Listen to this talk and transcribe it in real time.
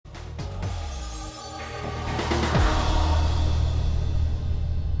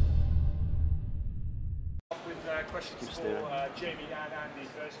questions for Jamie and Andy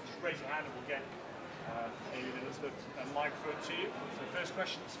first. Just raise your hand and we'll get Amy and Elizabeth a microphone to you. So first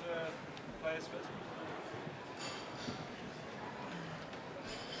questions for players first.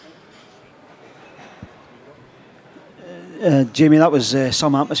 Jamie, that was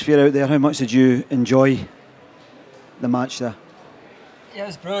some atmosphere out there. How much did you enjoy the match there? Yeah, it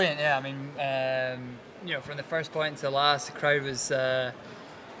was brilliant. Yeah, I mean, you know, from the first point to the last, the crowd was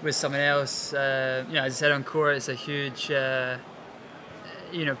something else. You know, as I said on court, it's a huge,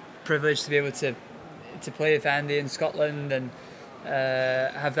 you know, privilege to be able to play with Andy in Scotland and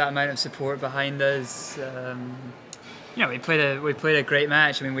have that amount of support behind us. You know, we played a great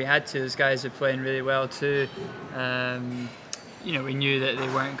match. I mean, we had to. Those guys were playing really well too. You know, we knew that they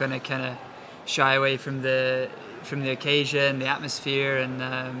weren't going to kind of shy away from the occasion, the atmosphere,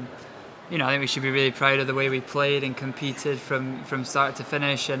 and you know, I think we should be really proud of the way we played and competed from start to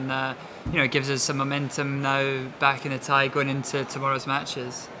finish, and you know, it gives us some momentum now back in the tie going into tomorrow's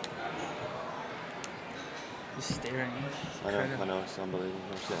matches. Just staring. I know, it's unbelievable.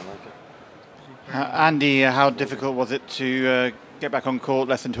 I'm sitting like it. Andy, how difficult was it to get back on court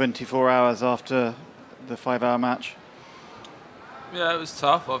less than 24 hours after the 5-hour match? Yeah, it was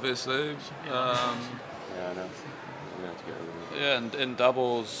tough, obviously. Yeah, I know. We have to get over it. Yeah, and in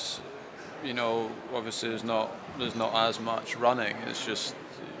doubles, you know, obviously there's not as much running. It's just,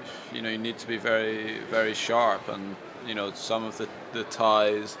 you know, you need to be very, very sharp. And you know, some of the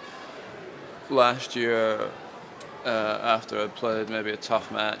ties last year, after I'd played maybe a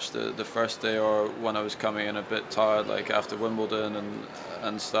tough match the first day, or when I was coming in a bit tired, like after Wimbledon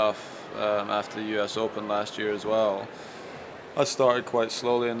and stuff, after the US Open last year as well, I started quite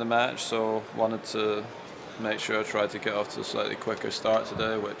slowly in the match, so wanted to make sure I tried to get off to a slightly quicker start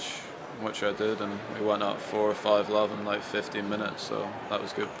today, which I did, and we went up 4 or 5 love in like 15 minutes, so that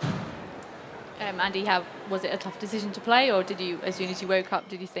was good. Andy, was it a tough decision to play, or did you, as soon as you woke up,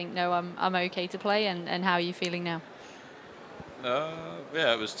 did you think, no, I'm okay to play, and how are you feeling now?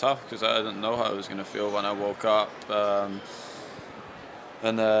 Yeah, it was tough because I didn't know how I was going to feel when I woke up,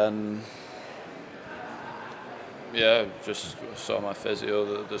 and then yeah, just saw my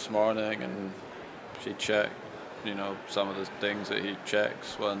physio this morning, and she checked, you know, some of the things that he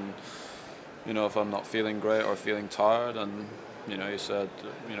checks when, you know, if I'm not feeling great or feeling tired, and you know, he said,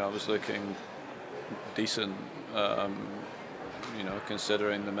 you know, I was looking decent, you know,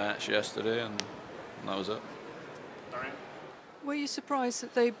 considering the match yesterday, and that was it. Were you surprised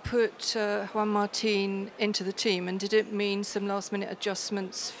that they put Juan Martin into the team, and did it mean some last-minute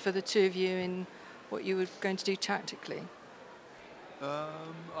adjustments for the two of you in what you were going to do tactically?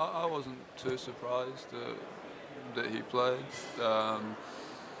 I wasn't too surprised that he played.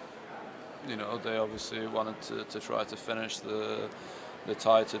 You know, they obviously wanted to try to finish the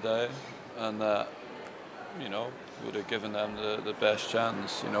tie today, and that, you know, would have given them the best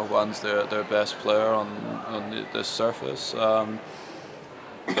chance. You know, Juan's their best player on this surface. But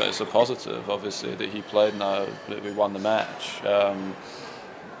it's a positive, obviously, that he played now, that we won the match.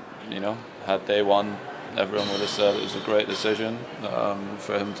 You know, had they won, everyone would have said it was a great decision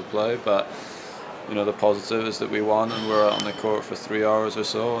for him to play. But, you know, the positive is that we won, and we're out on the court for 3 hours or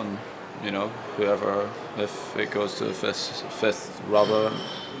so, and, you know, whoever, if it goes to the fifth rubber,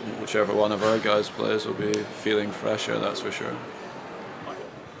 whichever one of our guys plays will be feeling fresher, that's for sure.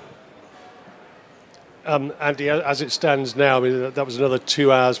 Andy, as it stands now, I mean, that was another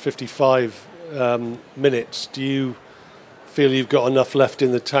 2 hours 55 minutes. Do you feel you've got enough left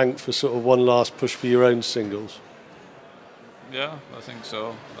in the tank for sort of one last push for your own singles? Yeah, I think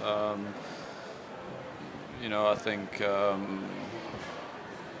so. You know, I think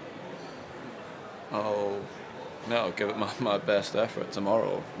I'll give it my best effort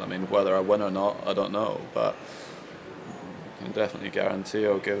tomorrow. I mean, whether I win or not, I don't know, but I can definitely guarantee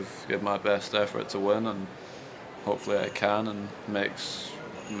I'll give my best effort to win, and hopefully I can, and makes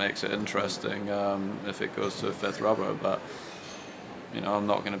it interesting if it goes to a fifth rubber. But you know, I'm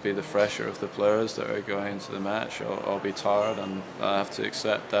not going to be the fresher of the players that are going into the match. I'll be tired, and I have to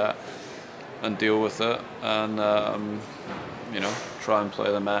accept that and deal with it, and you know, try and play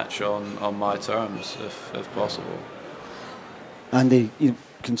the match on my terms if possible. Andy,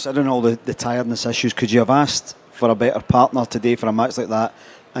 considering all the tiredness issues, could you have asked for a better partner today for a match like that?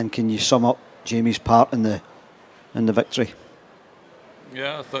 And can you sum up Jamie's part in the victory?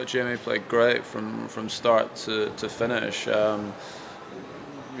 Yeah, I thought Jamie played great from start to finish.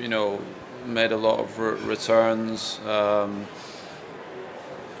 You know, made a lot of returns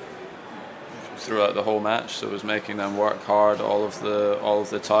throughout the whole match, so was making them work hard all of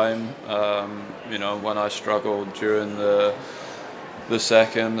the time. You know, when I struggled during the the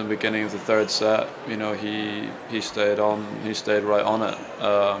second, the beginning of the third set, you know, he stayed right on it,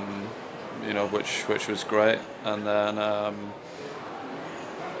 you know, which was great. And then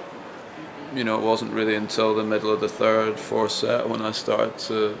you know, it wasn't really until the middle of the third, fourth set when I started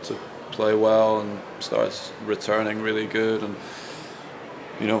to play well and started returning really good and,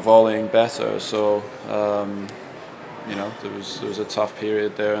 you know, volleying better. So you know, there was a tough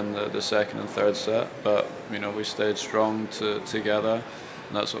period there in the second and third set, but you know, we stayed strong together,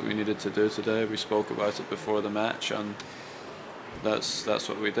 and that's what we needed to do today. We spoke about it before the match, and that's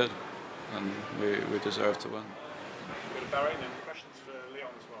what we did, and we deserved to win. Barry, any questions for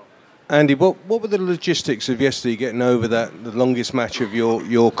Leon as well? Andy, what were the logistics of yesterday getting over the longest match of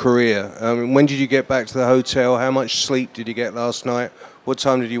your career? When did you get back to the hotel? How much sleep did you get last night? What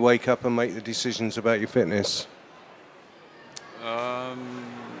time did you wake up and make the decisions about your fitness?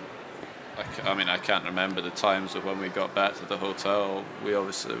 I mean, I can't remember the times of when we got back to the hotel. We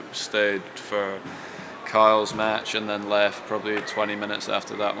obviously stayed for Kyle's match and then left probably 20 minutes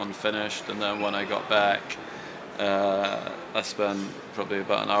after that one finished. And then when I got back, I spent probably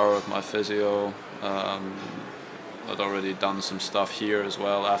about an hour with my physio. I'd already done some stuff here as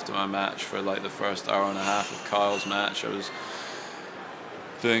well after my match for like the first hour and a half of Kyle's match. I was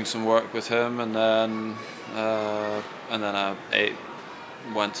doing some work with him, and then I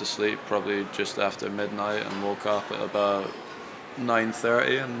went to sleep probably just after midnight and woke up at about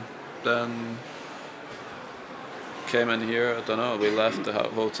 9:30, and then came in here. I don't know, we left the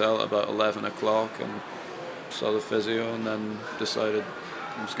hotel at about 11 o'clock and saw the physio, and then decided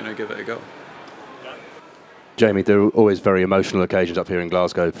I'm just going to give it a go. Jamie, there are always very emotional occasions up here in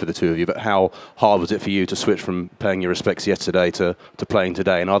Glasgow for the two of you, but how hard was it for you to switch from paying your respects yesterday to playing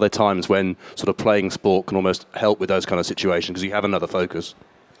today? And are there times when sort of playing sport can almost help with those kind of situations because you have another focus?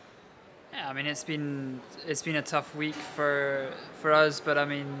 Yeah, I mean, it's been a tough week for us, but I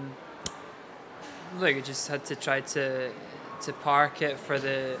mean, look, we just had to try to park it for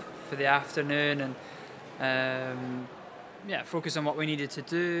the afternoon and yeah, focus on what we needed to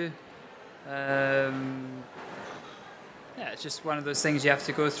do. Yeah, it's just one of those things you have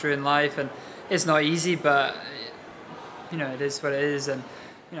to go through in life, and it's not easy, but you know, it is what it is. And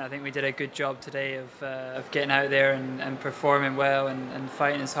you know, I think we did a good job today of getting out there and performing well and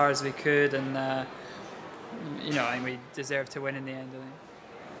fighting as hard as we could, and you know, I think we deserved to win in the end,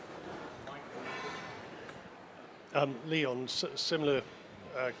 I think. Leon, similar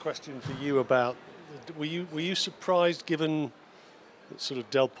question for you about, were you surprised, given that sort of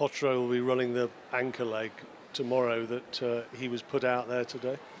Del Potro will be running the anchor leg tomorrow, that he was put out there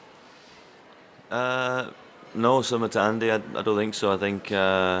today? No, similar to Andy, I don't think so. I think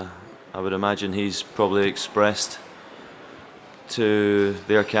I would imagine he's probably expressed to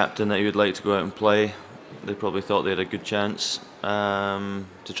their captain that he would like to go out and play. They probably thought they had a good chance to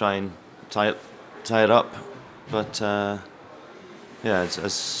try and tie it up, but yeah,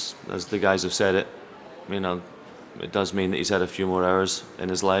 as the guys have said it, you know, it does mean that he's had a few more hours in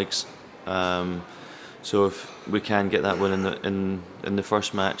his legs. So if we can get that win in the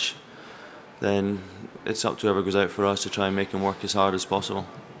first match, then it's up to whoever goes out for us to try and make him work as hard as possible.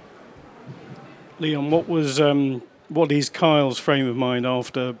 Leon, what is Kyle's frame of mind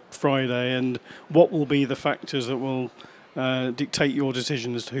after Friday, and what will be the factors that will dictate your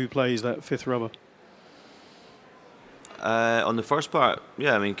decision as to who plays that fifth rubber? On the first part,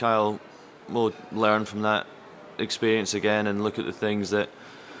 yeah, I mean, Kyle will learn from that experience again and look at the things that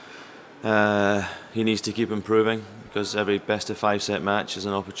he needs to keep improving, because every best of 5 set match is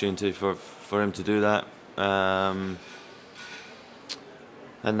an opportunity for him to do that. And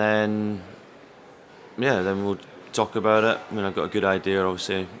then, yeah, then we'll talk about it. I mean, I've got a good idea,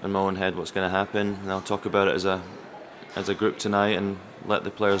 obviously, in my own head what's going to happen, and I'll talk about it as a group tonight and let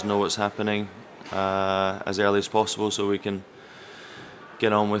the players know what's happening as early as possible, so we can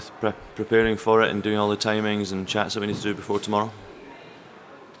get on with preparing for it and doing all the timings and chats that we need to do before tomorrow.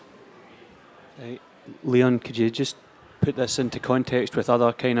 Leon, could you just put this into context with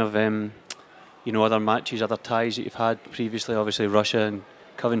other kind of, you know, other matches, other ties that you've had previously? Obviously, Russia and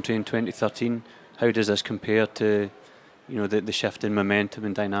Coventry in 2013. How does this compare to, you know, the shift in momentum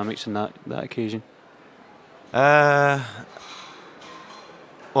and dynamics in that occasion? Well,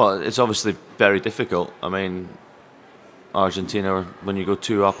 it's obviously very difficult. I mean, Argentina, when you go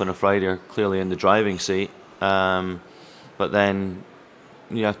 2 up on a Friday, are clearly in the driving seat. But then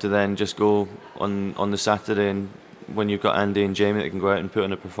you have to then just go on the Saturday, and when you've got Andy and Jamie that can go out and put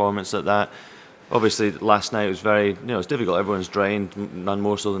in a performance like that. Obviously, last night was very, you know, it's difficult. Everyone's drained, none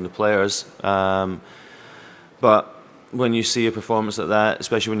more so than the players. But when you see a performance like that,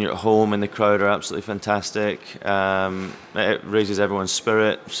 especially when you're at home and the crowd are absolutely fantastic, it raises everyone's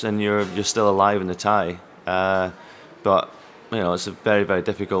spirits, and you're still alive in the tie. But you know, it's a very, very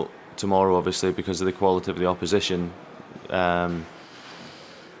difficult tomorrow, obviously, because of the quality of the opposition. But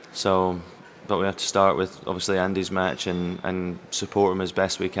we have to start with obviously Andy's match and support him as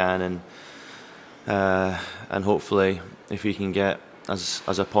best we can, and hopefully if he can get as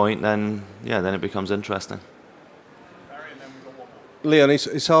a point, then it becomes interesting. Leon,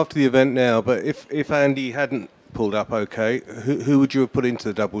 it's after the event now, but if Andy hadn't pulled up okay, who would you have put into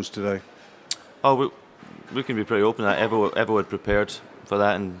the doubles today? Oh, we can be pretty open. That Evo had prepared for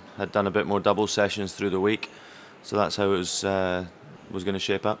that and had done a bit more double sessions through the week, so that's how it was going to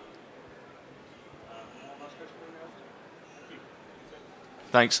shape up.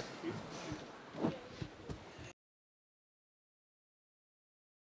 Thanks.